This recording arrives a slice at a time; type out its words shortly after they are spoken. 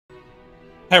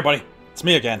Hey everybody, it's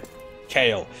me again,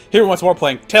 Kale, here once more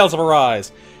playing Tales of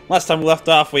Arise. Last time we left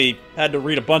off, we had to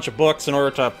read a bunch of books in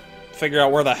order to figure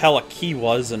out where the hell a key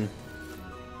was, and...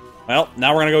 well,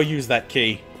 now we're gonna go use that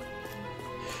key.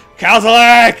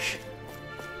 Kozilek!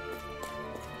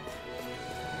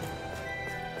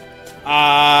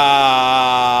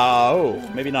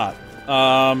 Oh, maybe not.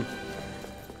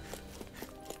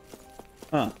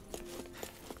 Huh.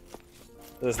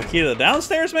 Is this the key to the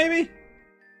downstairs, maybe?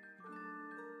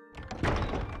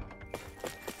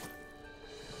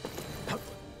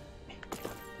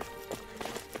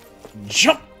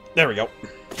 Jump! There we go.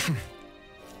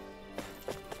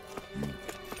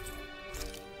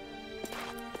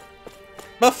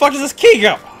 Where the fuck does this key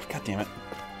go? Oh, God damn it.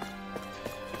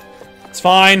 It's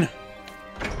fine.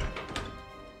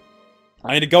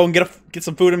 I need to go and get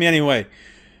some food in me anyway.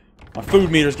 My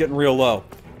food meter's getting real low.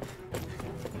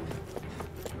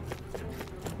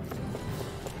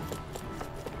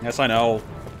 Yes, I know.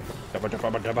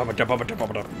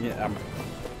 Yeah, I'm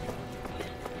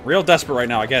real desperate right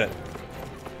now, I get it.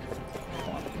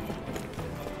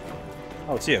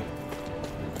 Oh, it's you.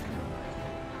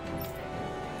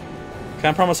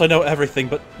 Can't promise I know everything,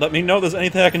 but let me know if there's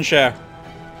anything I can share.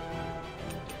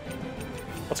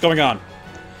 What's going on?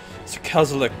 Sir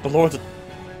Kozilek, the Lord's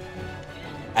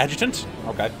adjutant?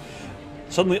 Okay.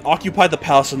 Suddenly occupied the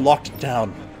palace and locked it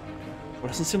down. But it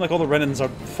doesn't seem like all the Renans are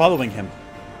following him.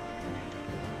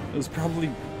 It's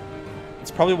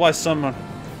probably why some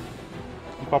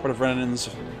cooperative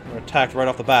Renans were attacked right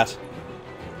off the bat.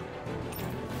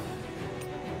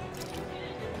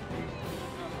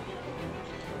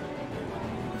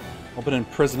 All been in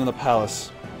prison in the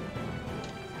palace.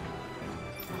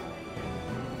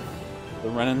 The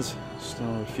Renans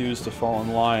still refuse to fall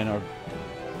in line or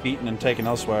beaten and taken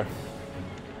elsewhere.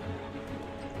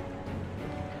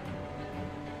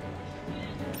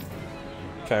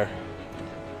 Fair.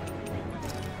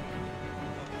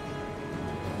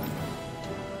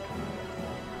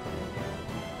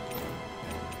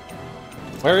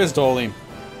 Where is Dolim?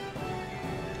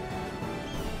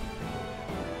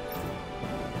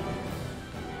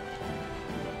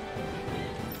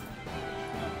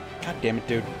 God damn it,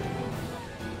 dude.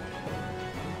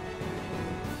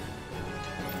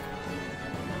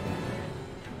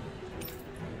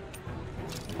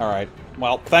 Alright.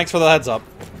 Well, thanks for the heads up.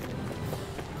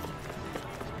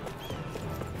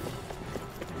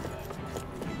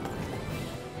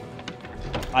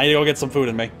 I need to go get some food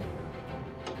in me.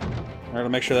 I'm gonna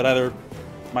make sure that either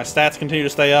my stats continue to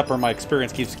stay up or my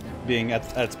experience keeps being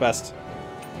at its best.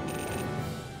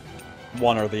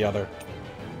 One or the other.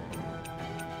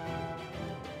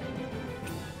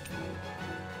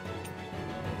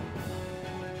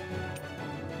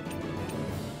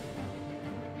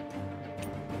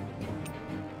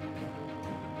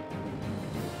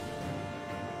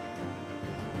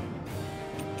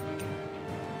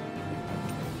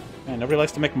 Man, nobody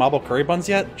likes to make marble curry buns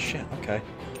yet? Shit, okay.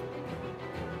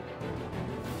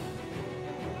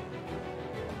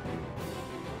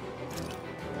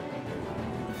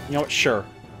 You know what? Sure.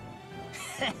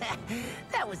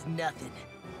 That was nothing.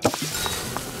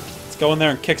 Let's go in there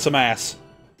and kick some ass.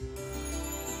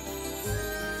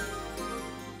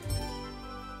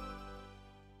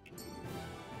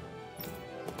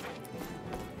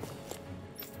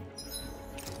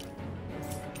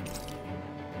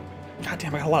 God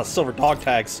damn, I got a lot of silver dog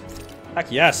tags.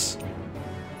 Heck yes.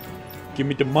 Give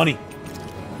me the money.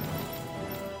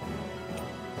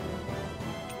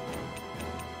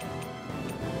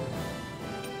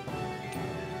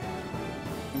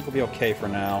 We'll be okay for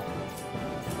now.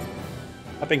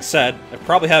 That being said, I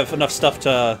probably have enough stuff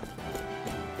to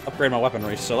upgrade my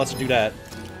weaponry, so let's do that.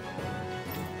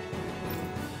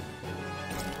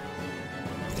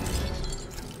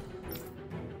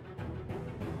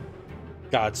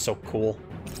 God, it's so cool.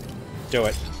 Do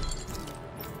it.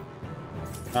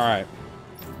 Alright.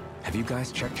 Have you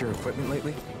guys checked your equipment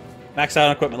lately? Max out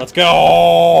on equipment, let's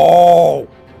go!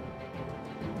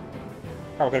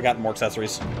 Probably could have gotten more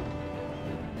accessories.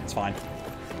 It's fine.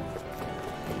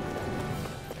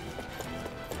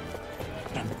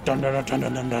 Dun, dun, dun, dun,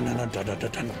 dun, dun, dun, dun, dun, dun, dun,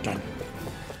 dun, dun.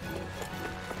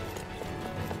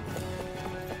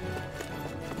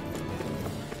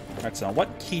 Alright, so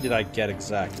what key did I get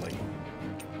exactly?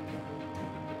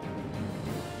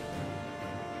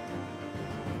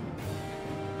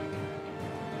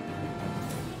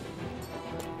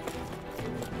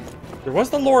 There was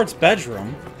the Lord's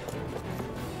bedroom.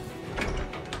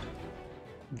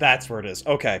 That's where it is.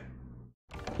 Okay.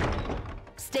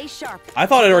 Stay sharp. I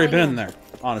thought I'd already been in there,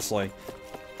 honestly.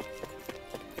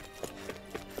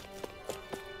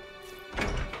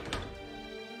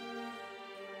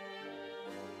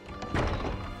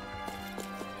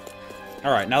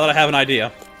 Alright, now that I have an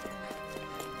idea,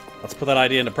 let's put that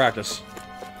idea into practice.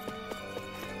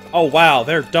 Oh wow,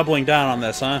 they're doubling down on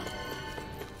this, huh?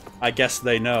 I guess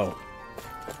they know.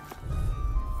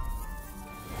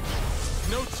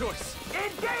 No choice.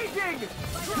 Engaging!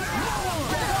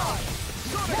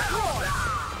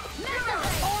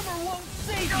 Armor won't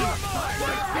save you!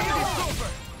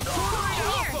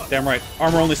 Damn right.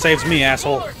 Armor only saves me,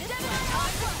 asshole.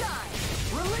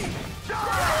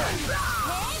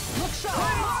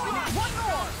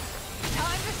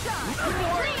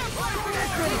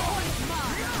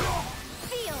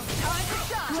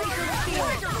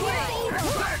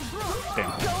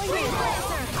 Damn.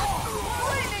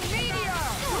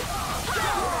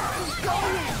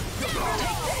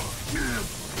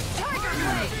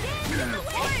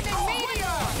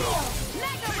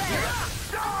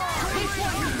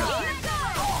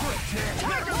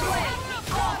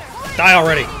 Die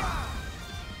already!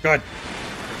 Good.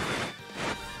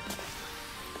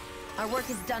 Our work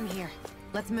is done here.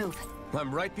 Let's move.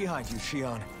 I'm right behind you,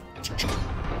 Shion.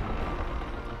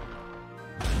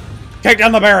 Take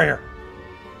down the barrier!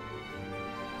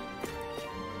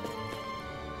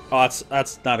 Oh,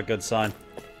 that's not a good sign.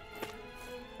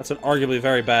 That's an arguably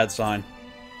very bad sign.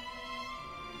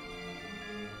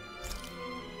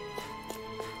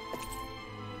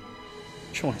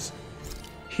 Choice.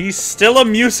 He's still a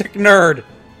music nerd!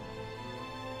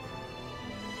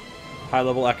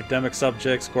 High-level academic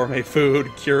subjects, gourmet food,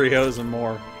 curios, and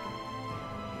more.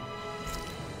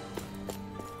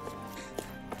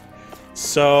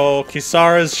 So,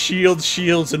 Kisara's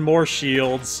shields, and more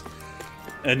shields.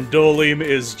 And Dolim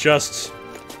is just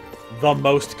the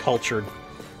most cultured.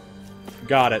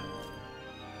 Got it.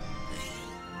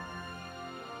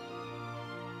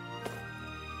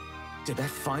 Did that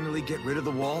finally get rid of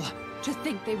the wall? To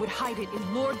think they would hide it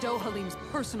in Lord Dohalim's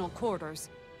personal quarters.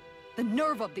 The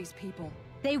nerve of these people.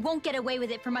 They won't get away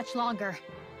with it for much longer.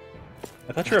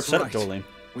 I thought you were upset That's at right. Dolim.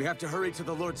 We have to hurry to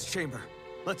the Lord's chamber.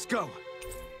 Let's go.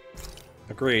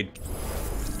 Agreed.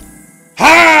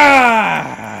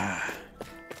 Ha!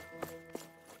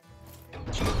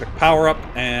 Quick power up,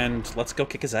 and let's go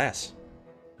kick his ass.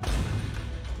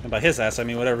 And by his ass, I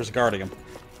mean whatever's guarding him.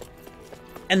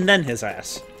 And then his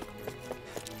ass.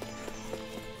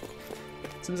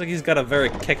 Seems like he's got a very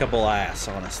kickable ass,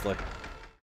 honestly.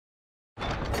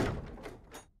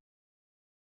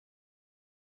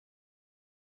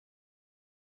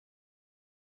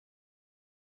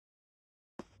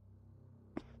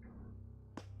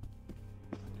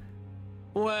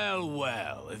 Well,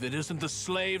 well, if it isn't the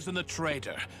slaves and the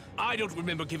traitor. I don't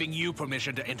remember giving you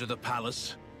permission to enter the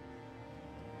palace.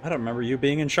 I don't remember you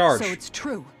being in charge. So it's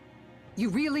true. You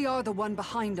really are the one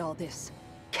behind all this,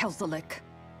 Kelzelik.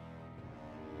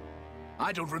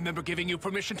 I don't remember giving you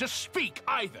permission to speak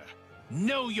either.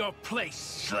 Know your place,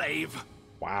 slave.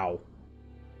 Wow.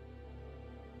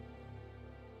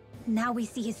 Now we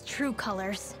see his true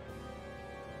colors.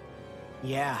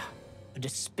 Yeah, a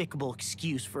despicable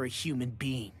excuse for a human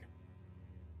being.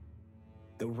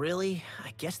 Though really,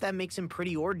 I guess that makes him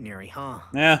pretty ordinary, huh?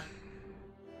 Yeah.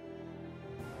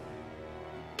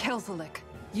 Kelzelik,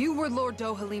 you were Lord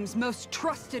Dohalim's most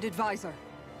trusted advisor.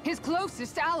 His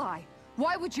closest ally.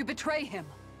 Why would you betray him?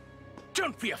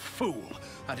 Don't be a fool.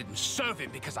 I didn't serve him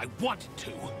because I wanted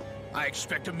to. I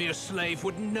expect a mere slave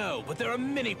would know, but there are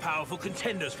many powerful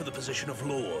contenders for the position of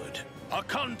Lord. A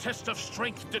contest of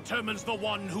strength determines the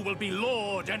one who will be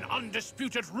Lord and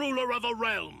undisputed ruler of a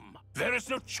realm. There is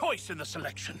no choice in the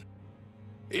selection.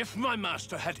 If my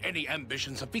master had any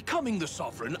ambitions of becoming the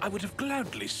sovereign, I would have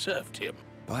gladly served him.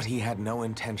 But he had no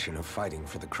intention of fighting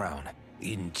for the crown.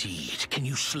 Indeed. Can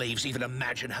you slaves even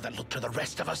imagine how that looked to the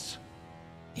rest of us?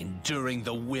 Enduring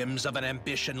the whims of an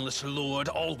ambitionless lord,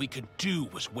 all we could do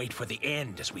was wait for the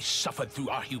end as we suffered through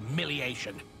our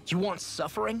humiliation. You want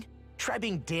suffering? Try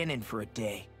being Danon for a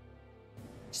day.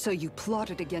 So you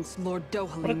plotted against Lord What a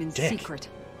Dohalim in dick. secret.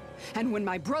 And when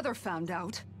my brother found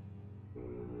out...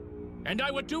 And I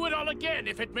would do it all again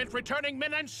if it meant returning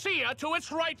Menancia to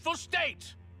its rightful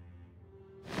state!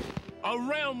 A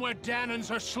realm where Danons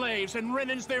are slaves and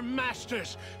Renans their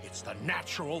masters. It's the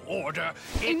natural order.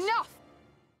 Enough!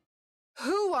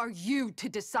 Who are you to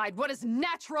decide what is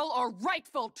natural or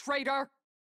rightful, traitor?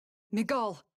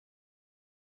 Miguel,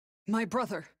 my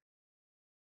brother.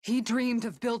 He dreamed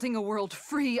of building a world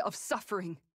free of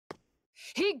suffering.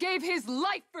 He gave his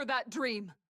life for that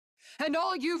dream. And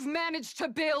all you've managed to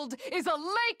build is a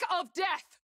lake of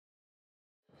death!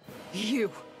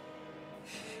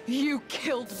 You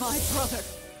killed my brother.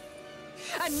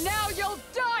 And now you'll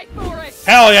die for it!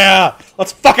 Hell yeah!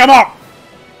 Let's fuck him up!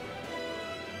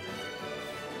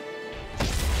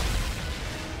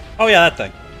 Oh yeah, that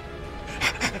thing.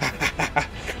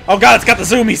 Oh god, it's got the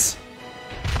zoomies!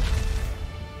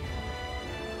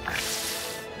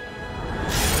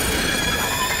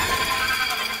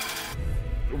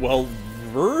 Well,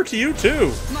 to you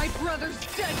too. My brother's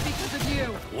dead because of you.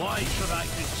 Why should I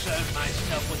concern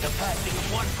myself with the passing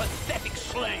of one pathetic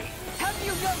slave? Have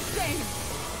you no shame?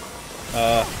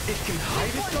 It can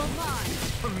hide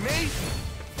itself? Amazing!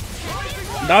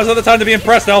 Now's not the time to be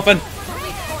impressed, Elfin.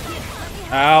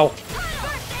 Ow.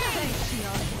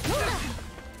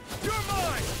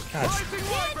 God.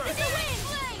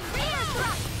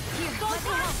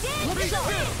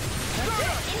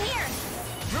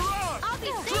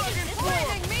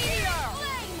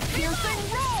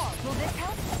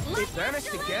 It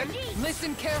vanished again?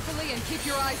 Listen carefully and keep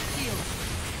your eyes peeled.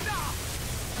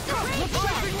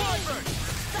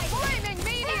 Flaming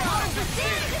meteor!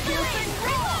 Piercing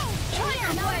roar!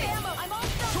 Flaming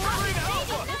meteor!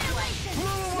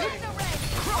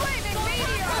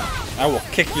 I will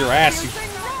kick your ass, you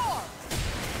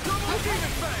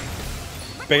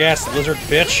big ass lizard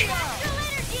bitch.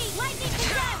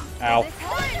 Ow.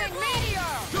 Flaming meteor!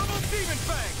 Double demon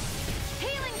fang!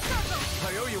 Healing circle!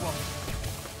 I owe you one.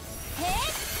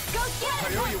 Hit! Go get it!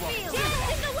 I owe you one.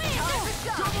 Dance in the wind!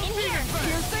 In here!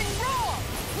 Piercing roar!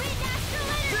 Wind astral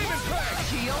energy! Demon fang!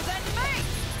 Shield and make!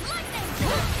 Lightning!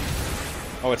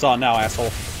 Oh, it's on now, asshole.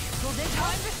 Time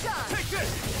to shine! Take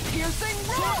this! Piercing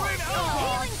roar! Sovereign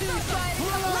elbow! Healing circle!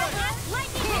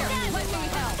 Lightning! Here, Again! let me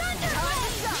help! Time to shine!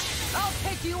 I'll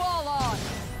take you all on!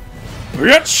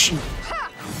 Bitch!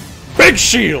 Big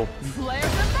shield! Flare the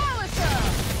Malisa!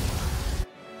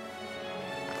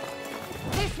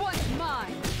 This one's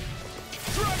mine!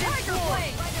 Tiger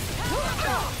Blade!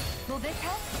 Will this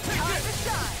help? Time to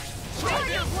shine!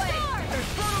 Tiger Blade!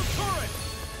 Infernal turret!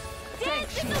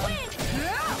 Dance in the wind!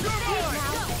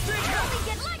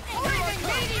 Flaming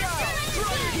meteor!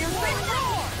 Piercing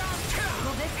roar!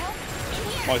 Will this help? In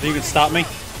here! Oh, you think you can stop me?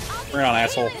 Bring it on,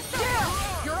 asshole.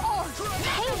 Your arms!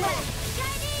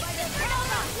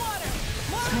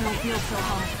 I don't feel so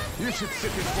hot. You should sit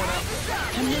this one out.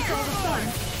 And miss all the fun.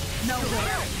 No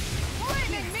way.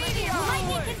 Flaming meteor!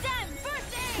 Lightning condemned!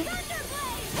 First aid!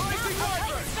 Thunderblade! Rising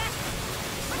Wyvern!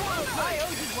 I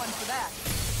owe you one for that.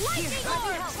 Lightning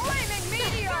orb! Flaming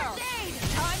meteor!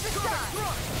 Time to shine!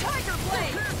 Tiger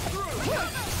Blade!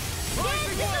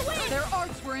 Dance in the wind! Their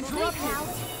arts were interrupted.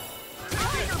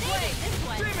 Tiger Blade!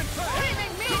 Demon fang!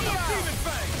 Flaming meteor! Demon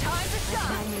fang! Time to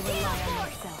shine! Finally rely on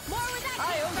yourself. More with that!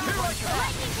 I owe you one for that.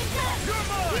 Lightning condemned! You're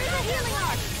mine! Here's a healing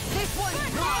art! This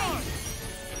one's mine!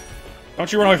 Don't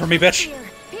you run away from me, bitch. Here,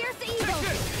 pierce the evil!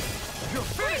 Your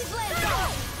Freeze fist! blade!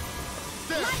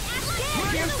 Light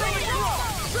Piercing roar!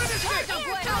 Finish it! Tiger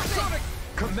Blade! Sonic!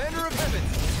 Commander of Heaven!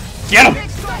 Get him!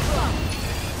 Big cyclone!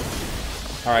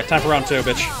 Alright, time for round two,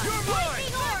 bitch. You're mine!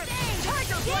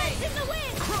 Tiger Blade! in the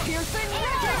wind! Piercing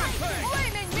roar!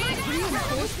 Flaming meteor!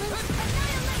 Reinforcements!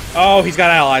 Oh, he's got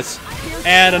allies.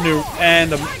 And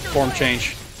a form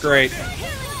change. Great. It's about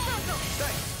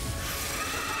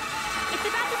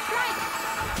to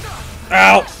strike!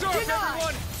 Ow! Stop,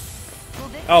 everyone!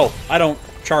 Oh, I don't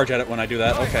charge at it when I do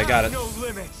that. Okay, got it. No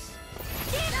limits.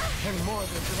 Any more of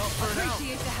this and I'll burn out.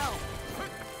 Appreciate the help.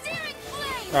 Searing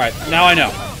flame! Alright, now I know.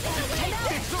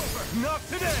 It's over. Not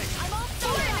today.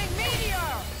 Flaming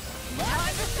meteor!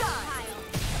 Time to shine!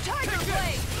 Tiger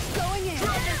Blade! Going in!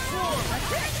 Pierce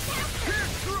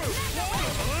through.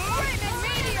 Flaming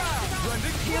meteor!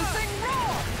 Blending Piercing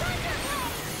roar!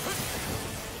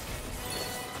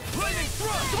 Lightning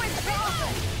thrust. Switch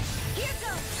profit! Here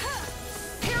goes!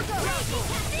 Here goes!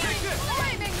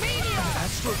 Flaming meteor!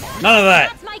 None of that.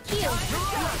 That's my cue!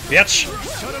 Bitch.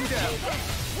 Shut him down.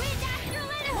 Wind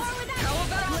astral energy! More with that! How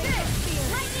about this?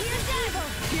 Lightning condemned!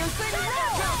 Piercing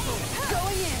roar!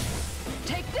 Going in!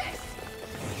 Take this!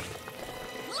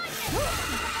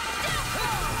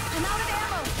 I'm out of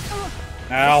ammo!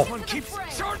 Ow. One keeps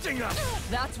charging us.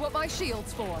 That's what my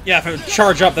shield's for. Yeah, if it would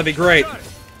charge up, that'd be great. Got it.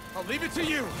 I'll leave it to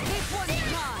you. This one's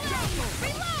mine!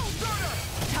 Reload!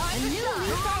 Time to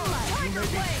shine! Tiger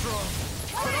Blade!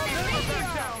 Flaming meteor!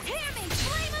 Hear me!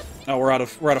 Flame of Oh, we're out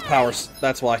of powers.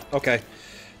 That's why. Okay.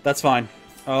 That's fine.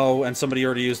 Oh, and somebody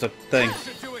already used a thing.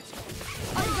 Should do it.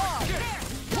 I'm gone!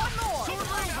 One more!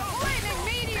 Flaming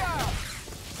meteor!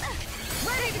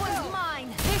 Ready to go! mine!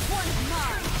 This one's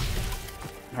mine!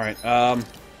 Alright,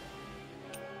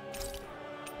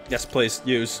 yes, please,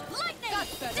 use. Lightning!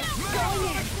 Going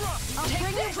in! I'll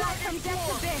bring you back from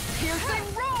death's abyss! Piercing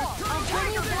roar! I'll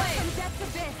bring you blade! From death's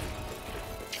abyss!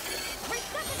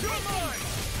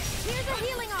 Here's a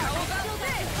healing art! How about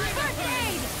this? First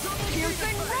aid!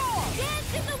 Piercing roar!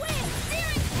 Dance in the wind!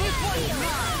 Searing This one's flame!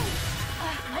 mine!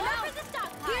 I'm out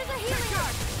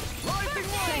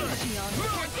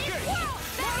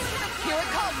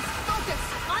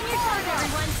On your toes,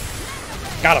 everyone.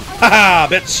 Got him. Haha,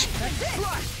 bitch.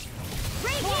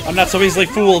 I'm not so easily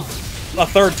fooled a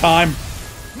third time.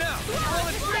 Now, while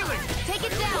it's reeling. Take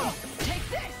it down. Take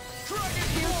this!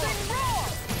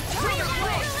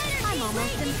 I'm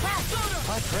almost impressed.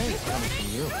 High praise coming from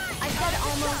you. I said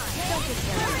almost. Don't get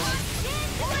carried away.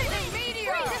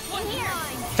 In here.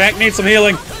 Tank needs some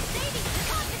healing. Confiscated.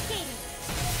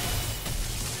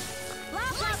 Blah,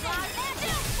 blah, blah.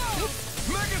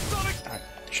 Megasonic Alright,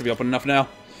 should be open enough now.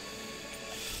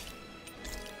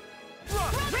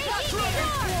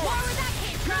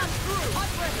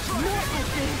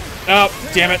 Oh,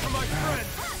 damn it. my friend.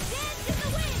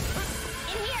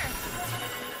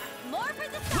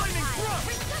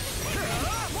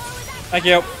 Thank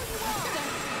you.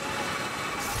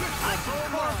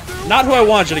 Not who I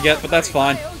wanted you to get, but that's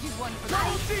fine. I owe you one for that.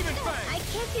 I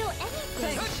can't feel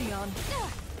anything. Thanks, Shion.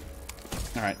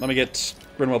 Alright, let me get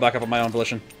Grinwell back up on my own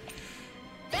volition.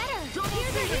 Better. Here's a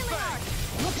healing arc.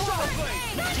 Look sharp!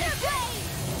 Take this!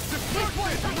 This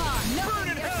one's mine!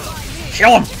 Nothing gets by me!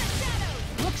 Kill him!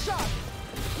 Look sharp!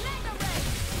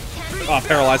 Oh, I'm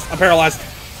paralyzed. I'm paralyzed.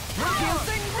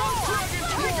 Piercing roar!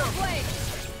 Tiger blade!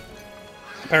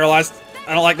 I'm paralyzed.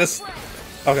 I don't like this.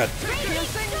 Oh, good.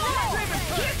 Piercing roar!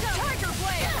 Tiger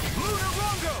blade! Lunar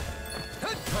Rongo.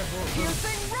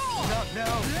 Piercing roar! Not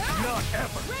now, not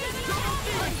ever.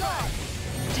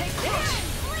 Take this!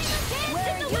 Where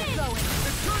are you going?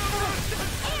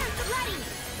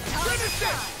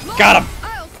 Got him!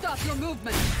 I'll stop your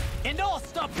movement! And I'll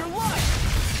stop your life!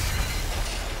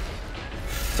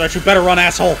 So you better run,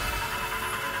 asshole.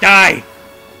 Die!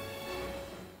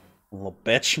 Little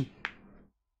bitch.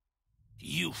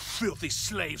 You filthy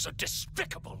slaves are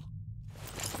despicable.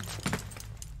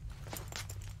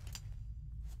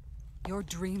 Your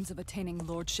dreams of attaining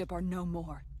lordship are no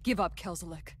more. Give up,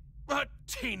 Kelzelik.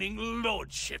 Attaining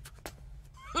lordship.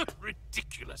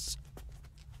 Ridiculous.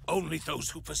 Only those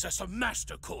who possess a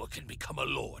master core can become a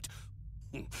lord.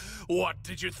 What,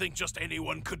 did you think just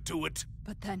anyone could do it?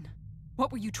 But then,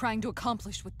 what were you trying to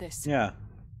accomplish with this? Yeah.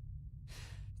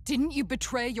 Didn't you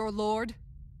betray your lord?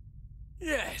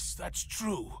 Yes, that's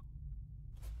true.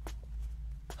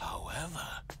 However,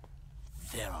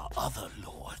 there are other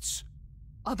lords.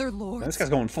 Other lords? This guy's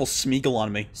going full Smeagol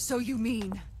on me. So you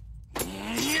mean...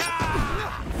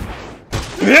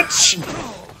 Bitch!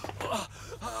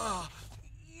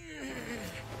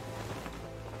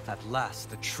 At last,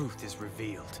 the truth is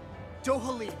revealed.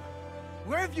 Dohalim,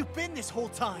 where have you been this whole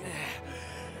time?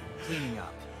 Cleaning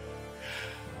up.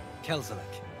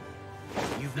 Kelzelik,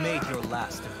 you've made your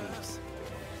last of these.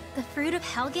 The fruit of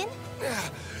Helgen?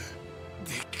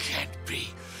 It can't be.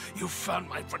 You found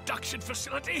my production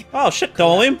facility? Oh shit,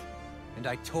 Dolim. And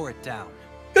I tore it down.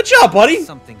 Good job, buddy!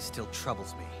 Something still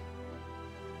troubles me.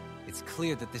 It's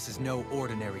clear that this is no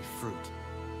ordinary fruit.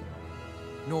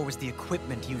 Nor was the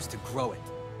equipment used to grow it.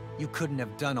 You couldn't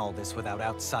have done all this without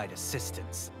outside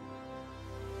assistance.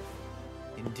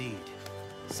 Indeed,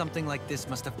 something like this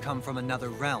must have come from another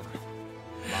realm.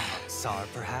 Mahak-Sar,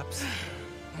 perhaps?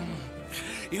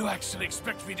 You actually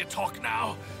expect me to talk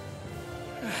now?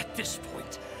 At this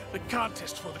point, the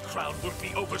contest for the crown will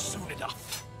be over soon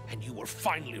enough. And you will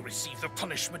finally receive the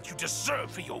punishment you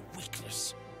deserve for your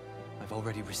weakness. I've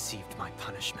already received my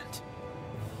punishment.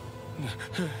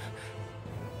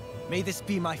 May this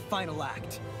be my final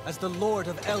act, as the Lord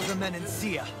of Elder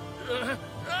Menencia.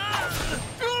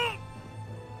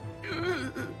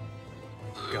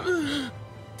 Go.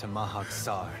 To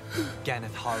Mahak-Sar,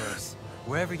 Ganeth Haros,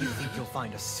 wherever you think you'll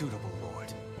find a suitable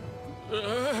lord.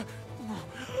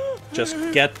 Just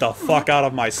get the fuck out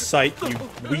of my sight, you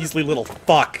Weasley little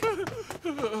fuck.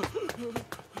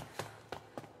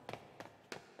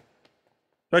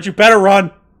 But you better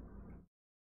run.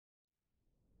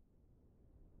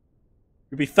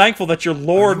 You'd be thankful that your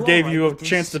lord gave you a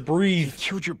chance to breathe. He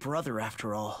killed your brother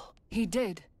after all. He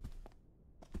did.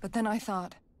 But then I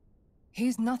thought,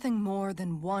 he's nothing more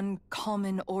than one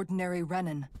common, ordinary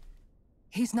Renin.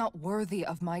 He's not worthy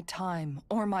of my time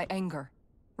or my anger,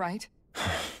 right?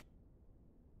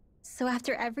 So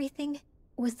after everything,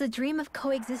 was the dream of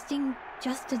coexisting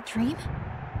just a dream?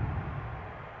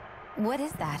 What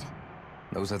is that?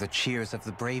 Those are the cheers of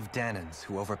the brave Danans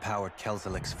who overpowered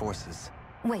Kelzelik's forces.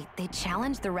 Wait, they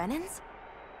challenged the Renans?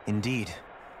 Indeed.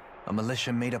 A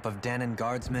militia made up of Danan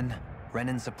guardsmen,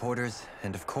 Renin supporters,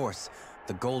 and of course,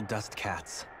 the Gold Dust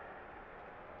Cats.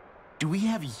 Do we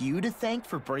have you to thank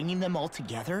for bringing them all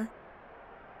together?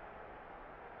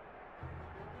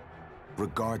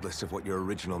 Regardless of what your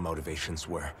original motivations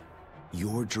were,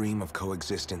 your dream of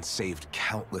coexistence saved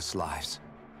countless lives.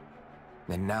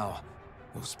 And now,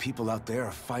 those people out there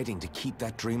are fighting to keep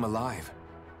that dream alive.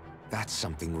 That's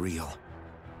something real.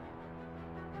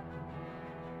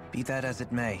 Be that as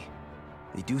it may,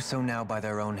 they do so now by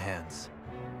their own hands.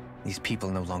 These people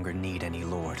no longer need any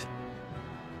lord.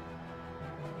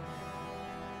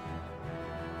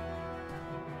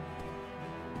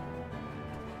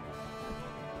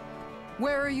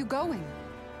 Where are you going?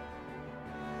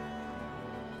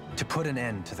 To put an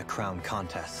end to the crown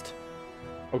contest.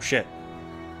 Oh shit.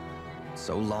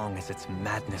 So long as its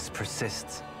madness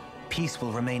persists, peace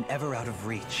will remain ever out of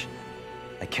reach.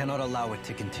 I cannot allow it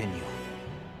to continue.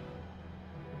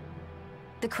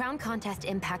 The crown contest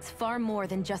impacts far more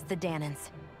than just the Danans.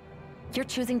 You're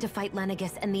choosing to fight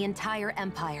Lenegis and the entire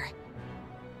Empire.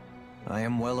 I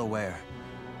am well aware.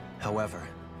 However,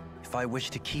 if I wish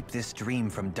to keep this dream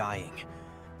from dying,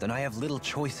 then I have little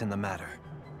choice in the matter.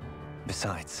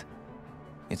 Besides,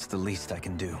 it's the least I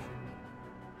can do.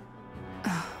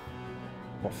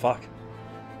 Well, fuck.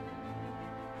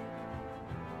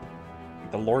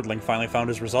 The Lordling finally found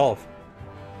his resolve.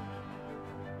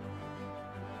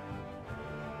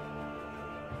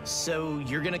 So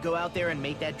you're gonna go out there and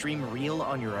make that dream real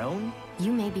on your own?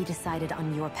 You may be decided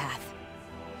on your path,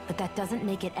 but that doesn't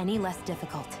make it any less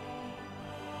difficult.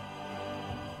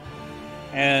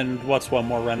 And what's one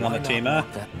more Renin on the team, huh?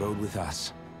 That road with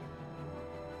us.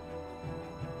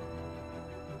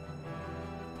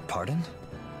 Pardon?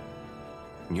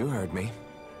 You heard me.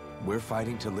 We're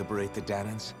fighting to liberate the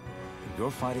Danans. And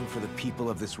you're fighting for the people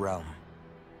of this realm.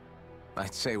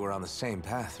 I'd say we're on the same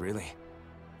path, really.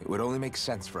 It would only make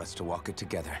sense for us to walk it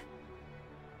together.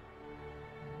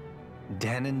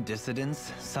 Danan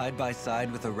dissidents, side by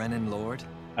side with a Renin lord?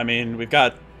 I mean, we've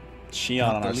got Shion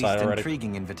on our side Not the least already.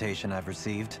 intriguing invitation I've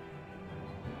received.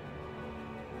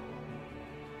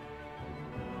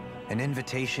 An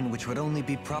invitation which would only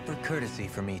be proper courtesy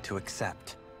for me to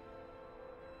accept.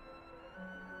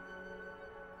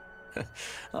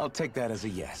 I'll take that as a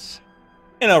yes.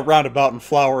 In a roundabout and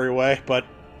flowery way, but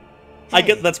I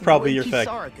get Hey, that's probably your where'd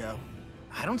thing. Kisara go?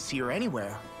 I don't see her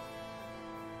anywhere.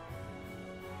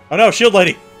 Oh no, Shield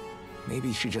Lady!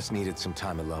 Maybe she just needed some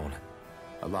time alone.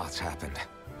 A lot's happened.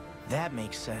 That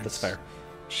makes sense. That's fair.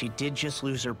 She did just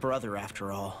lose her brother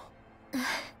after all.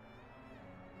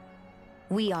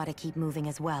 We ought to keep moving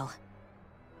as well.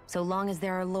 So long as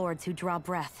there are lords who draw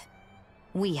breath,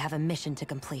 we have a mission to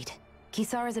complete.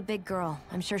 Kisara's a big girl.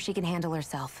 I'm sure she can handle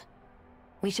herself.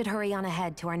 We should hurry on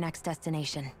ahead to our next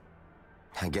destination.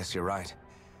 I guess you're right.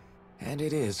 And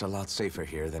it is a lot safer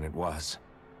here than it was.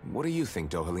 What do you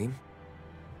think, Dohalim?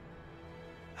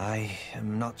 I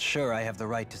am not sure I have the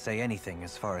right to say anything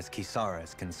as far as Kisara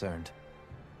is concerned.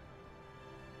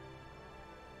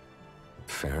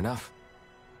 Fair enough.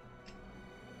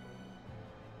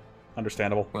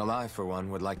 Understandable. Well, I, for one,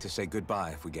 would like to say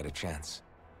goodbye if we get a chance.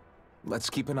 Let's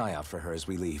keep an eye out for her as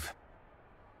we leave.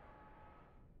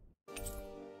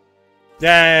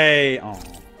 Yay! Oh.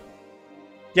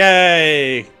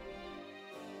 Yay!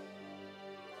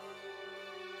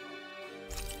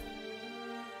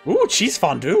 Ooh, cheese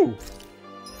fondue!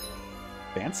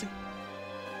 Fancy.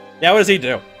 Yeah, what does he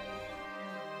do?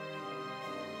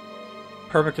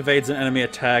 Perfect evades an enemy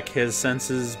attack, his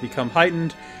senses become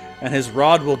heightened, and his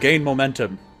rod will gain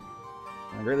momentum,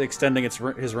 greatly extending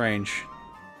his range.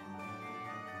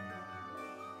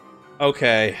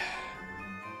 Okay.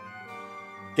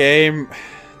 Game,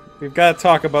 we've got to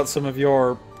talk about some of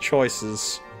your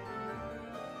choices.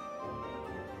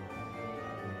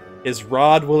 His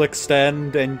rod will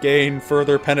extend and gain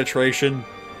further penetration.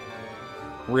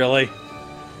 Really?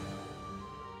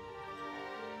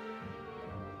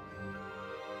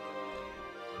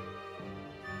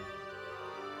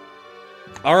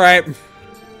 Alright.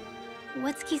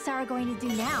 What's Kisara going to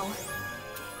do now?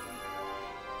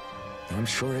 I'm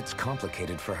sure it's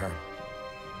complicated for her.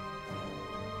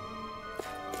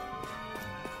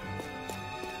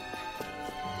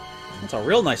 That's a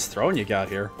real nice throne you got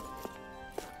here.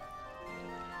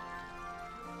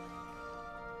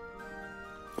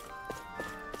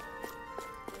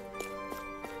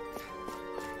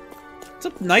 It's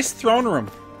a nice throne room.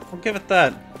 I'll give it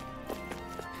that.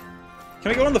 Can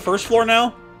we go on the first floor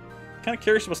now? Kind of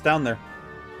curious what's down there.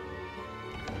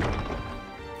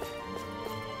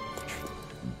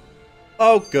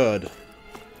 Oh, good.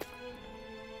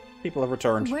 People have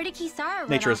returned. Where did Kisara run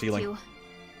Nature is off healing. to?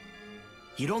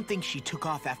 You don't think she took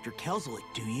off after Kelzelik,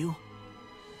 do you?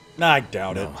 Nah, I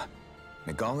doubt it.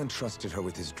 No. Nagal entrusted her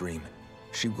with his dream.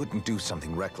 She wouldn't do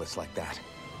something reckless like that.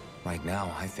 Right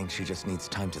now, I think she just needs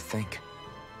time to think.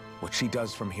 What she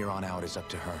does from here on out is up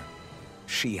to her.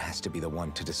 She has to be the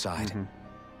one to decide.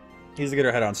 Needs to get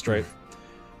her head on straight.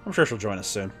 I'm sure she'll join us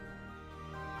soon.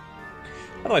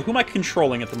 By the way, who am I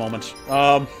controlling at the moment?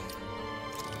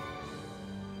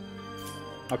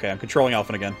 Okay, I'm controlling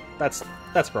Elephant again. That's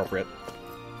appropriate.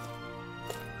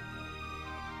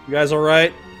 You guys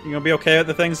alright? You gonna be okay with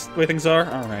the way things are?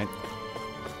 Alright.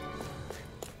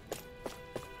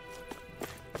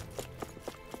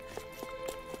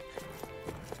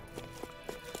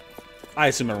 I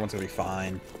assume everyone's gonna be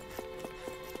fine.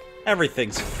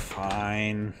 Everything's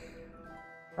fine.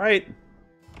 Right?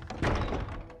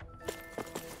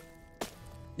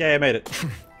 Yay, I made it.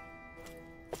 Can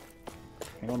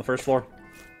I go on the first floor?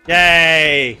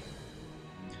 Yay!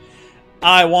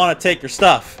 I want to take your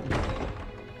stuff.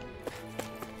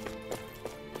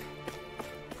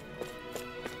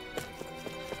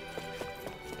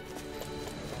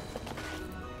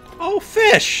 Oh,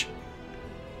 fish!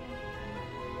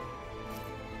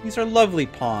 These are lovely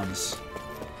ponds.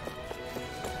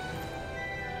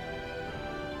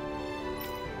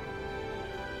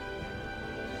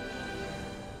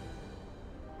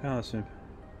 Palace.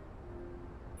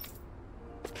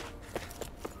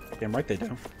 Damn right they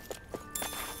do.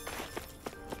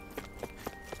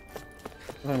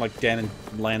 Something like Dan and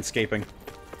landscaping,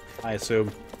 I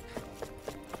assume.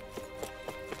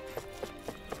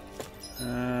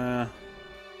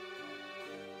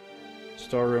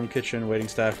 Storeroom, kitchen, waiting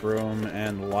staff room,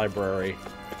 and library.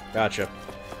 Gotcha.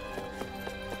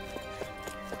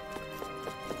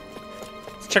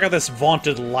 Let's check out this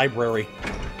vaunted library.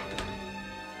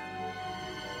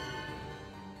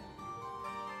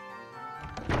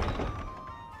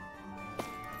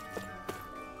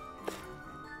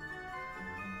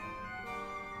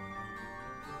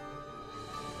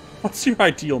 What's your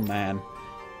ideal man?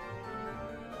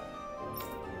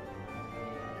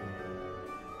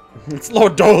 It's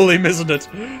Lord Dolim, isn't it?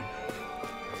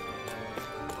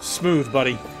 Smooth,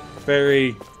 buddy.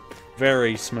 Very,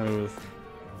 very smooth.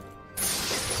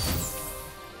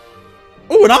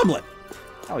 Ooh, an omelet!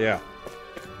 Oh yeah.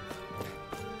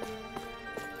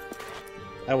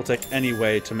 I will take any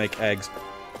way to make eggs.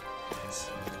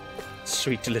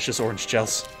 Sweet, delicious orange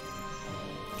gels.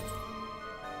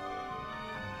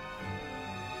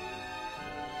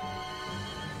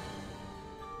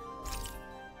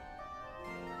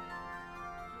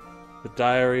 The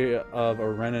diary of a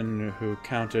Renin who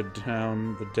counted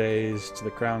down the days to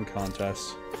the crown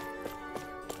contest.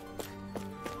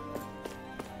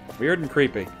 Weird and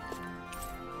creepy.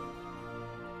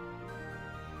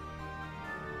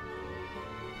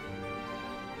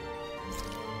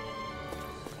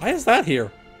 Why is that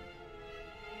here?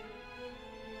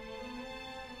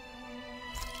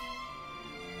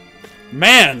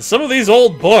 Man, some of these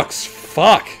old books.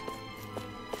 Fuck.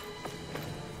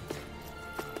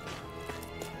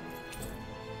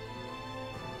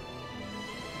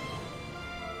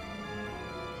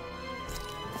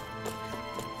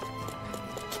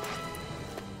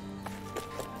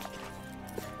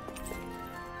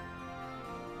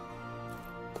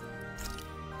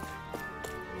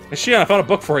 Hey, Shion, I found a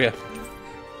book for you.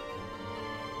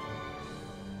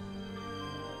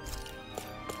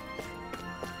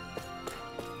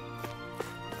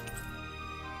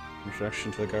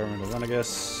 Introduction to the government of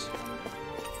Lenegus.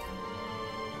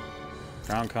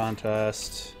 Crown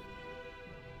contest.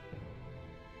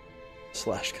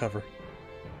 Slash cover.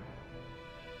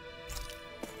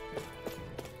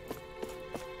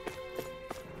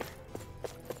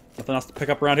 Nothing else to pick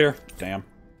up around here? Damn.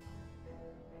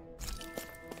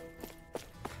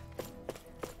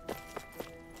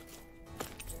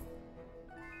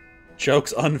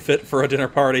 Jokes unfit for a dinner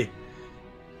party.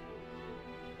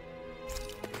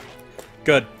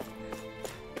 Good.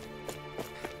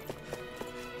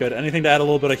 Good. Anything to add a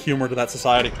little bit of humor to that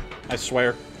society. I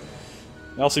swear.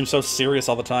 They all seem so serious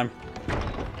all the time.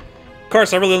 Of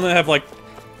course, I really only have, like,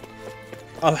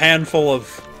 a handful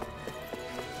of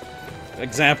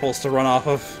examples to run off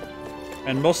of.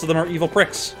 And most of them are evil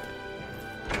pricks.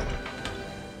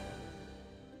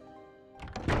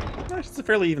 It's a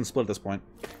fairly even split at this point.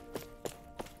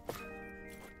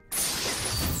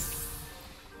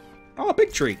 Oh, a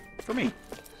big treat for me.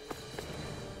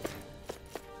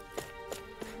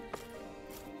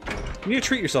 You need to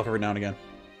treat yourself every now and again.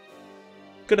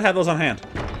 Good to have those on hand.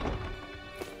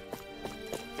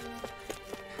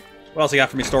 What else you got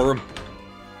for me, storeroom?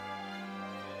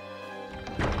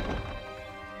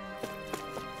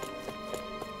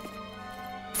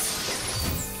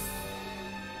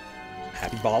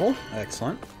 Happy bottle.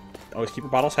 Excellent. Always keep your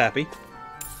bottles happy.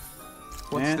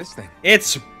 What's And this thing?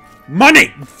 it's money!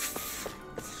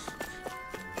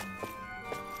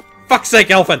 Fuck's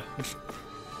sake, Elfin!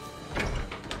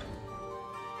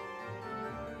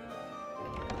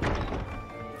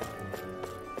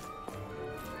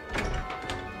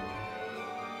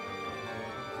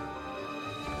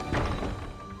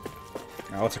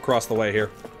 across the way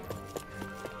here.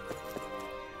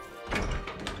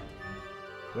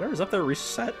 Whatever's up there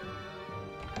reset?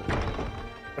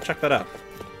 I'll check that out.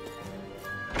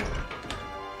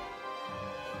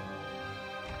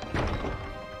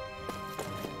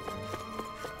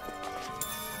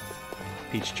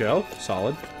 Peach Joe,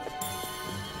 solid.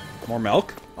 More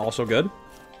milk, also good.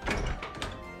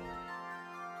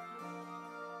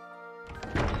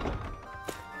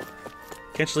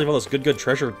 Can't just leave all this good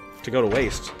treasure to go to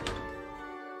waste.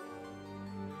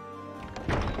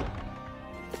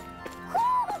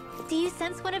 Do you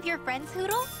sense one of your friends,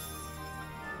 Hoodle?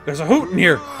 There's a hoot in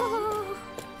here!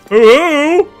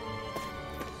 Hoo-hoo!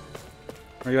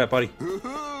 Where you at, buddy?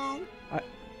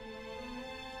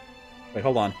 Wait,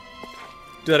 hold on.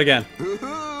 Do that again.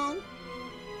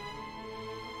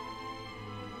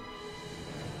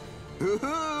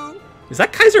 Is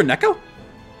that Kaiser Neko?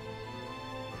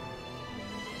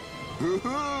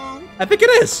 I think it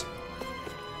is.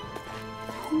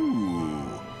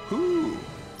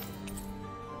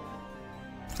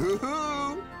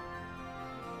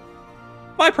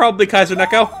 Bye, probably Kaiser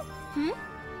Neko. Hmm?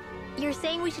 You're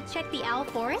saying we should check the Owl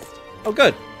Forest? Oh,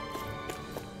 good.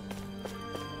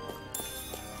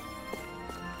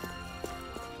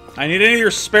 I need any of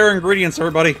your spare ingredients,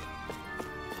 everybody.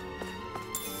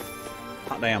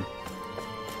 Hot damn.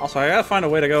 Also, I gotta find a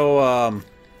way to go,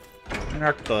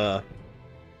 interact the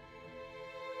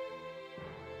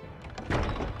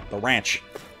ranch.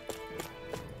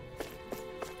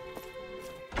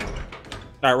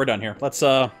 Alright, we're done here. Let's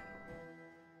go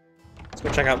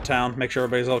check out town, make sure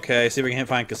everybody's okay, see if we can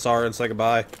find Kisara and say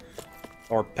goodbye.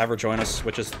 Or have her join us,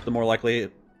 which is the more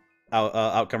likely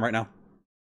outcome right now.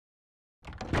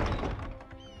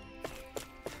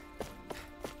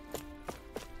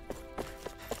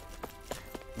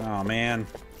 Oh man.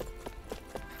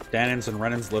 Danins and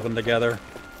Renins living together.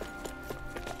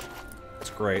 It's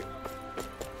great.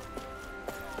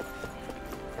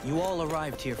 You all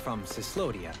arrived here from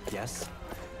Cislodia, yes?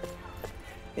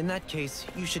 In that case,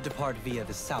 you should depart via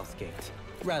the south gate,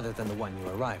 rather than the one you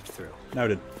arrived through.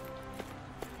 Noted.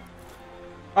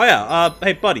 Oh yeah,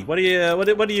 hey buddy, what do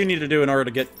you need to do in order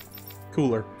to get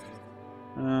cooler?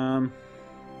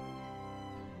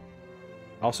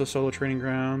 Also solo training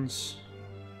grounds.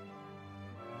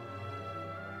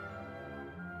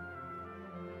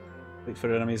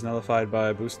 Fleet-footed enemies nullified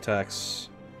by boost attacks.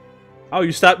 Oh,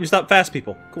 you stop fast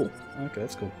people. Cool. Okay,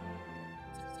 that's cool.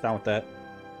 Down with that.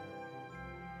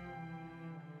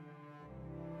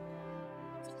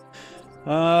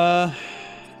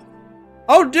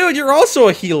 Oh, dude, you're also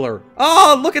a healer.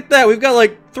 Oh, look at that. We've got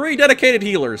like 3 dedicated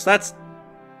healers. That's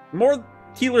more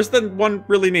healers than one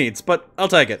really needs, but I'll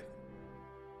take it.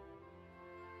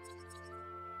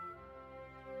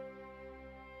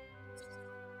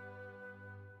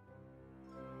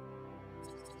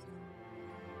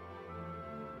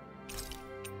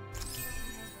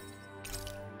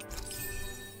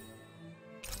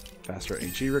 Faster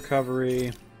AG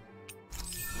recovery.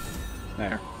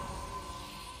 There.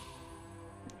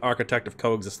 Architect of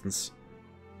Coexistence.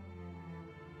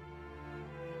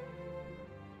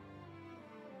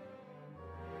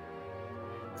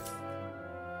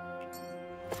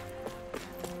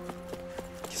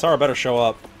 Kisara better show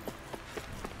up.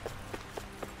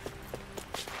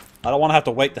 I don't want to have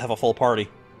to wait to have a full party.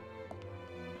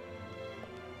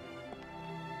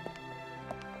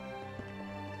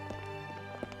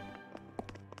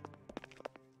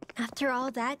 After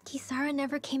all that, Kisara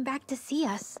never came back to see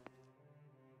us.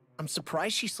 I'm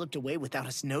surprised she slipped away without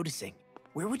us noticing.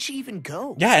 Where would she even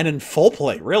go? Yeah, and in full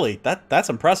play, really. That's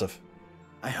impressive.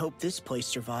 I hope this place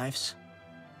survives.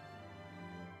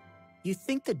 You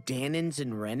think the Danins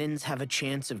and Renins have a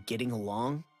chance of getting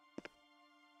along?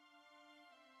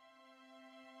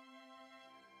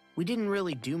 We didn't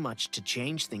really do much to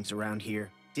change things around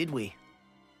here, did we?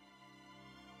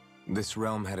 This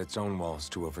realm had its own walls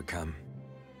to overcome.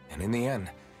 And in the end,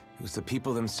 it was the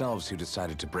people themselves who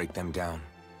decided to break them down,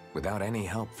 without any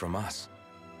help from us.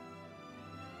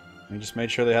 We just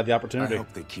made sure they had the opportunity. I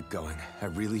hope they keep going. I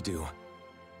really do.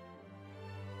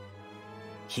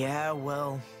 Yeah,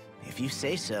 well, if you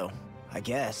say so, I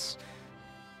guess.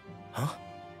 Huh?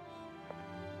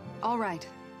 All right.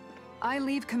 I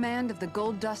leave command of the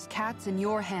Gold Dust Cats in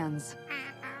your hands.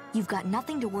 You've got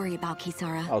nothing to worry about,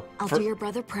 Kisara. Oh, I'll do your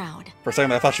brother proud. For a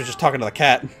second, I thought she was just talking to the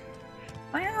cat.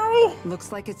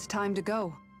 Looks like it's time to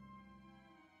go.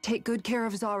 Take good care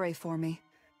of Zare for me.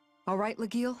 All right,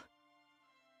 Legil?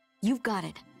 You've got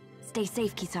it. Stay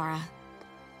safe, Kisara.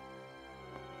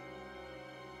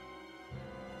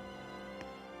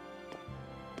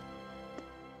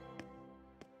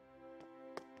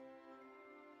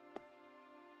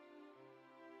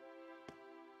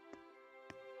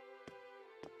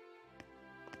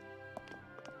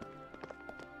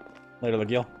 Later,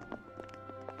 Legil.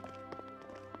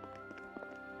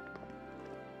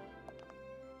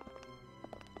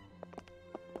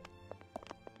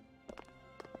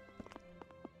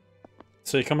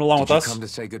 So you coming along with us? Did you come to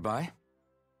say goodbye?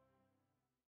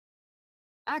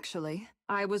 Actually,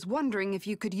 I was wondering if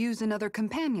you could use another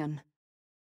companion.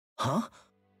 Huh?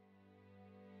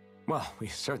 Well, we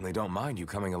certainly don't mind you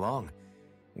coming along.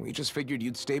 We just figured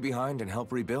you'd stay behind and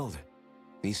help rebuild.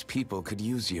 These people could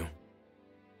use you.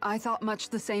 I thought much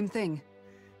the same thing.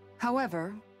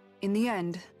 However, in the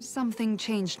end, something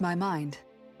changed my mind.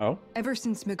 Oh? Ever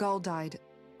since Miguel died,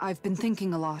 I've been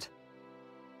thinking a lot.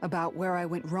 About where I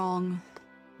went wrong,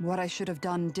 what I should have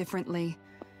done differently.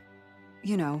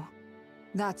 You know,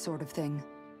 that sort of thing.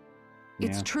 Yeah.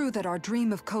 It's true that our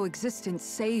dream of coexistence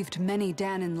saved many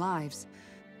Danan lives,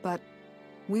 but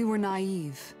we were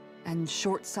naive and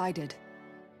short-sighted.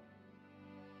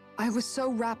 I was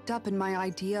so wrapped up in my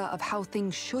idea of how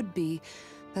things should be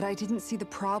that I didn't see the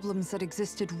problems that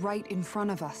existed right in front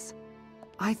of us.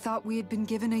 I thought we had been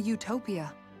given a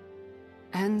utopia.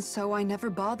 And so I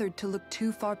never bothered to look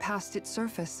too far past its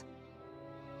surface.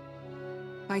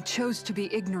 I chose to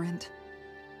be ignorant.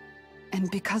 And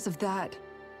because of that,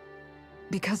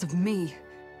 because of me,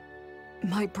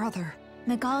 my brother...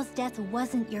 Miguel's death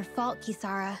wasn't your fault,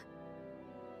 Kisara.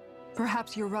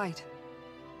 Perhaps you're right.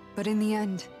 But in the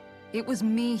end, it was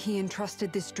me he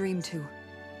entrusted this dream to.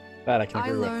 That I can I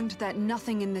agree with. learned that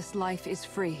nothing in this life is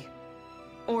free,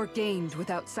 or gained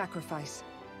without sacrifice.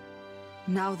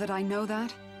 Now that I know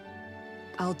that,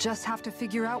 I'll just have to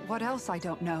figure out what else I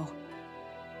don't know.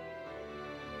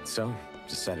 So,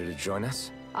 decided to join us?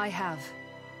 I have.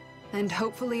 And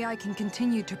hopefully I can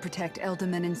continue to protect Elda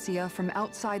Menencia from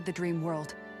outside the dream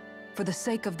world, for the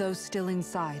sake of those still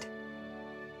inside.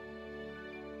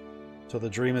 So the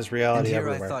dream is And reality here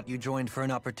everywhere. I thought you joined for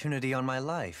an opportunity on my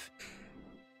life.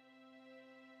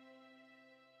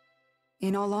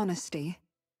 In all honesty,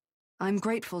 I'm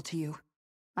grateful to you.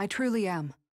 I truly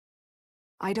am.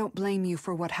 I don't blame you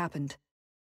for what happened.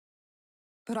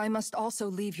 But I must also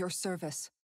leave your service.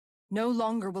 No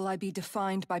longer will I be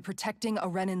defined by protecting a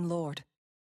Renan Lord.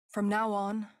 From now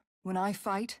on, when I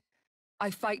fight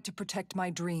to protect my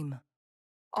dream.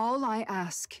 All I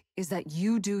ask is that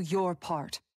you do your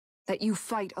part, that you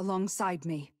fight alongside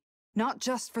me, not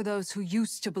just for those who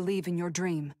used to believe in your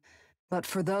dream, but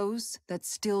for those that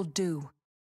still do.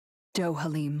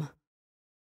 Dohalim.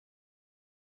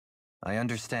 I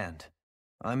understand.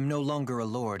 I'm no longer a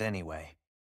lord anyway.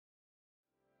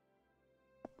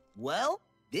 Well,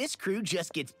 this crew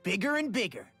just gets bigger and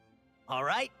bigger. All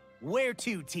right, where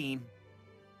to, team?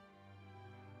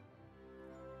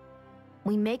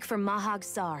 We make for Mahag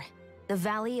Sar, the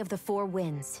Valley of the Four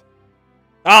Winds.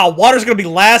 Ah, water's gonna be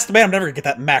last? Man, I'm never gonna get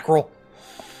that mackerel.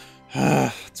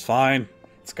 It's fine.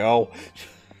 Let's go.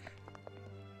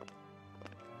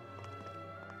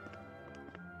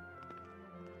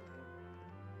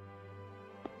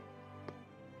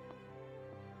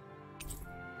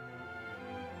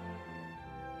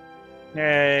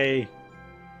 Yay.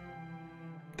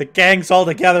 The gang's all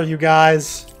together, you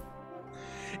guys.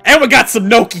 And we got some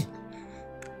Noki.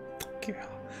 Fuck yeah.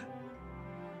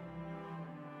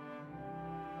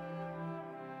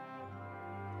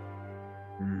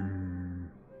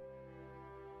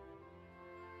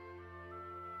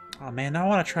 Oh man, now I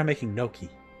want to try making Noki.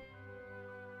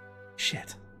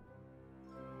 Shit.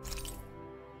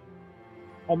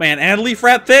 Oh man, and leaf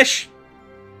rat fish?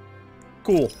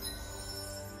 Cool.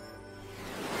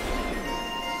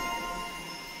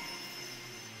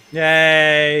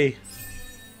 Yay!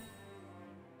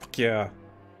 Fuck yeah.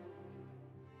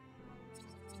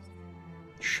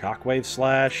 Shockwave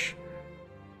slash.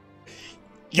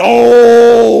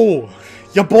 Yo!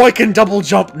 Your boy can double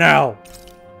jump now!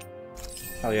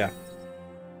 Hell yeah.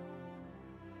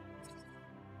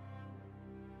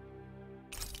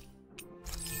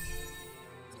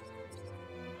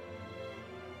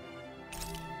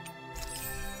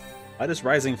 Why does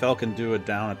Rising Falcon do it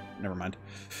down? Never mind.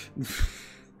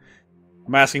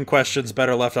 I'm asking questions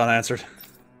better left unanswered.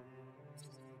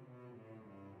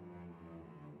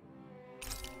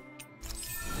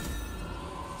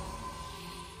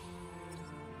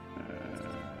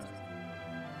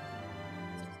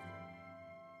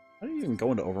 How do you even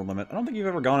go into overlimit? I don't think you've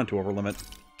ever gone into overlimit.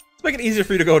 Let's make it easier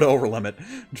for you to go to overlimit.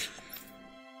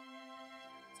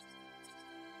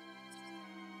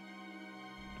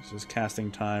 This is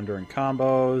casting time during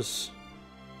combos.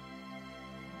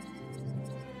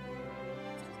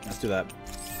 Let's do that.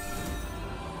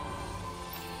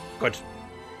 Good.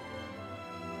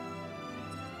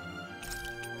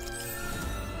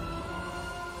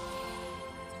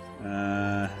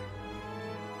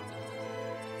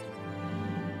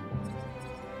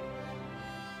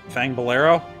 Fang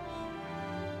Bolero?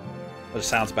 That just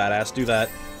sounds badass. Do that.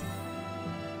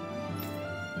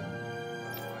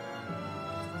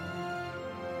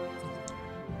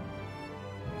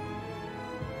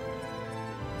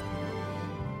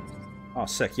 Oh,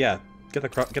 sick. Yeah. Get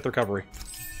the recovery.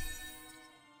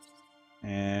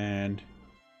 And...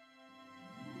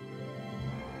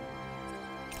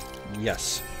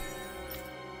 yes.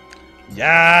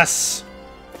 Yes!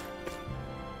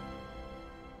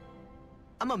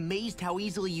 I'm amazed how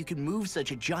easily you can move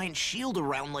such a giant shield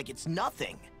around like it's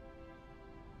nothing.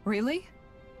 Really?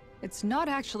 It's not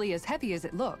actually as heavy as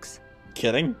it looks.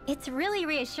 Kidding? It's really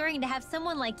reassuring to have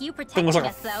someone like you Thing protecting was like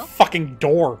us, a though. fucking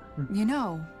door. You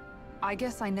know, I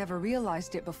guess I never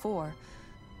realized it before.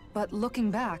 But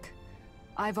looking back,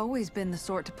 I've always been the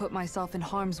sort to put myself in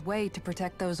harm's way to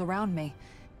protect those around me,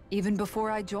 even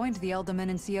before I joined the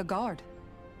Eldermenancia Guard.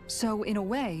 So, in a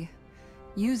way,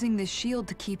 using this shield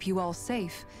to keep you all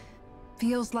safe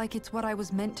feels like it's what I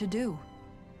was meant to do.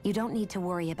 You don't need to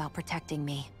worry about protecting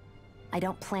me. I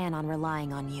don't plan on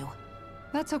relying on you.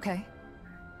 That's okay.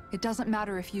 It doesn't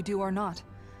matter if you do or not.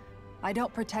 I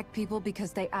don't protect people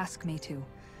because they ask me to.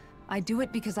 I do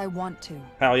it because I want to.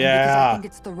 Hell and because yeah. I think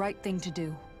it's the right thing to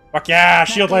do. Fuck yeah, That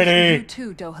shield goes for lady! you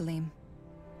too, Dohalim.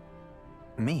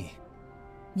 Me?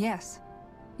 Yes.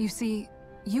 You see,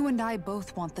 you and I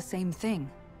both want the same thing.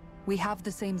 We have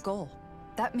the same goal.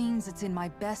 That means it's in my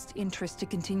best interest to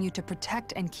continue to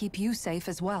protect and keep you safe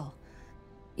as well.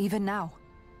 Even now.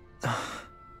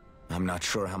 I'm not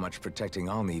sure how much protecting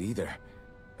I'll need either,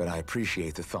 but I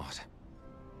appreciate the thought.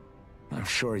 I'm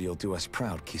sure you'll do us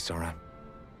proud, Kisara.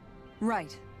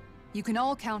 Right. You can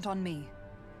all count on me.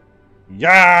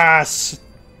 Yes!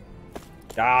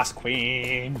 Yes,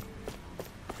 queen!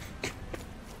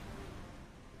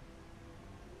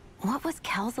 What was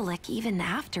Kelzelik even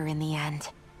after in the end?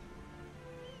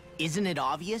 Isn't it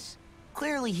obvious?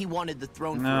 Clearly he wanted the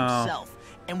throne for No. himself,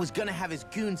 and was gonna have his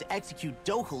goons execute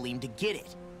Dohalim to get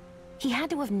it. He had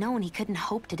to have known he couldn't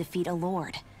hope to defeat a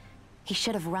lord. He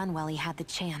should have run while he had the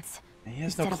chance. He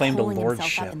has no instead claim of to holding himself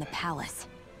lordship. up in the palace.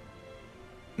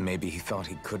 Maybe he thought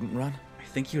he couldn't run? I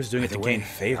think he was doing it to Either gain way,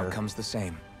 favor. outcome's the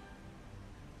same.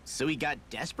 So he got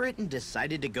desperate and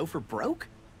decided to go for broke?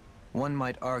 One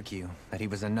might argue that he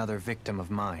was another victim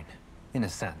of mine, in a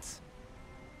sense.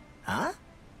 Huh?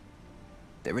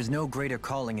 There is no greater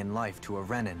calling in life to a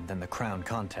Renin than the crown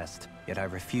contest, yet I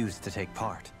refused to take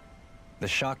part. The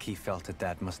shock he felt at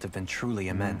that must have been truly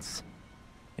immense.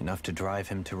 Enough to drive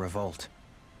him to revolt.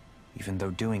 Even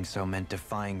though doing so meant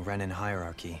defying Renin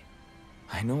hierarchy.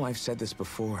 I know I've said this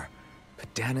before,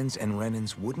 but Danans and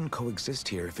Renins wouldn't coexist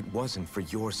here if it wasn't for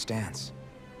your stance.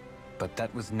 But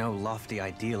that was no lofty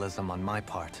idealism on my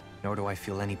part, nor do I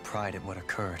feel any pride at what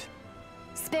occurred.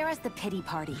 Spare us the pity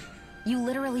party. You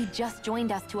literally just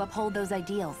joined us to uphold those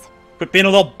ideals. Quit being a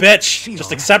little bitch!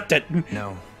 Just accept it!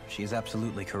 No, she is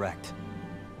absolutely correct.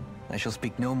 I shall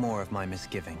speak no more of my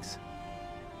misgivings.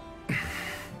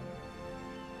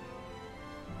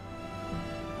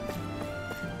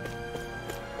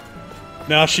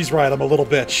 No, she's right, I'm a little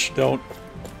bitch. Don't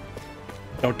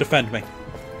defend me.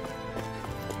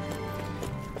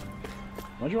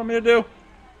 What do you want me to do?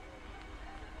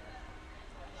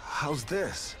 How's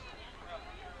this?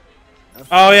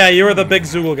 Oh yeah, you were the big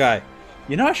Zoogle guy.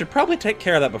 You know, I should probably take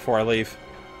care of that before I leave.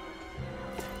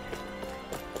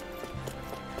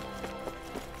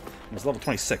 It's level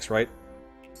 26, right?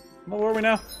 Well, where are we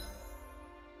now?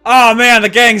 Oh man, the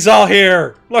gang's all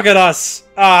here! Look at us!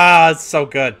 Ah, it's so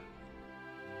good.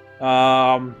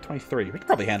 23. We can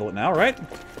probably handle it now, right?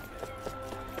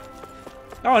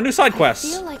 Oh, a new side quest. I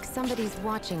feel like somebody's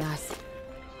watching us.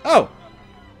 Oh!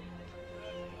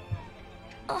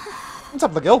 What's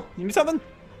up, McGill? You need something?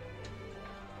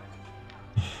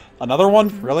 Another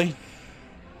one? Really?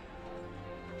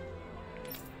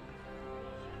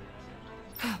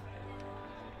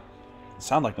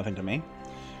 Sound like nothing to me.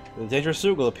 The dangerous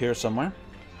Zoogle appears somewhere.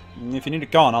 If you need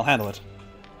it gone, I'll handle it.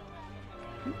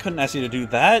 I couldn't ask you to do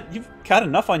that. You've got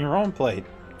enough on your own plate.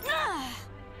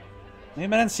 Maybe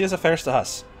Menancia's affairs to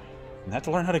us. And I have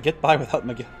to learn how to get by without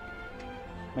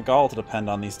Miguel to depend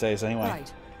on these days anyway.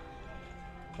 Right.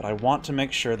 But I want to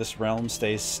make sure this realm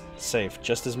stays safe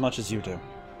just as much as you do.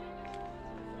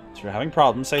 If you're having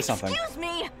problems, say something. Excuse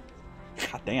me!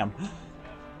 God damn.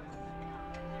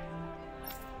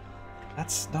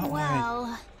 That's not why.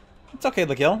 Well, It's okay,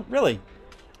 Miguel. Really.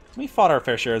 We fought our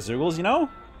fair share of Zoogles, you know?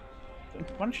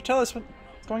 Why don't you tell us what's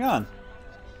going on?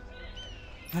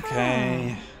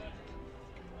 Okay.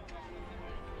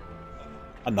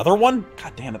 Another one?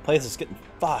 God damn, the place is getting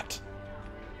fucked.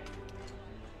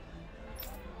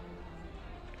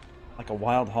 Like a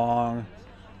wild hog.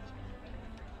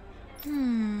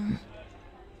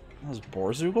 Those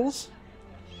Borzugles?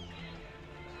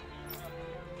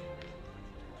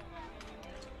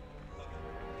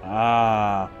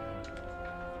 Ah.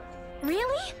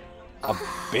 Really? A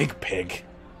big pig.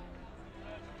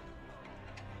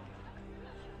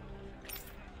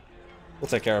 We'll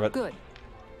take care of it. Good.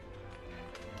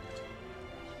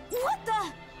 What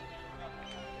the?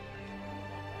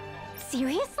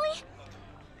 Seriously?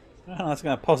 Oh, that's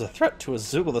gonna pose a threat to a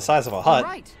Zoogle the size of a All hut.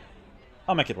 right.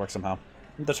 I'll make it work somehow.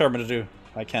 I'm determined to do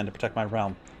what I can to protect my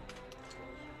realm.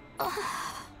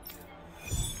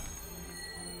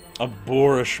 A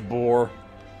boorish boar.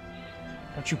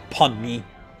 Don't you pun me.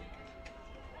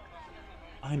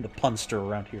 I'm the punster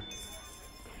around here.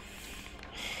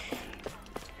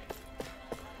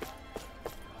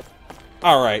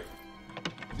 Alright.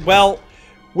 Well,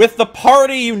 with the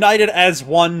party united as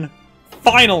one,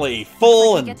 finally,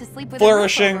 full and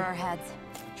flourishing, I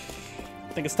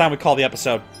think it's time we call the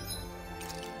episode.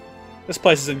 This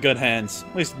place is in good hands,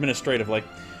 at least administratively.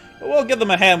 But we'll give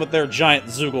them a hand with their giant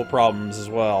Zoogle problems as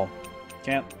well.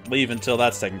 Can't leave until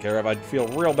that's taken care of. I'd feel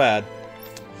real bad.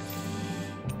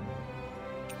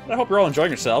 But I hope you're all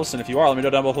enjoying yourselves, and if you are, let me know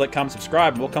down below, like, comment,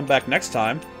 subscribe, and we'll come back next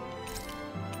time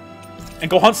and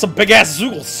go hunt some big-ass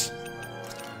Zoogles!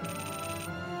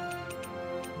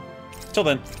 Till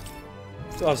then,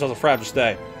 still have yourselves a fabulous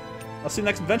day. I'll see you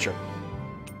next adventure.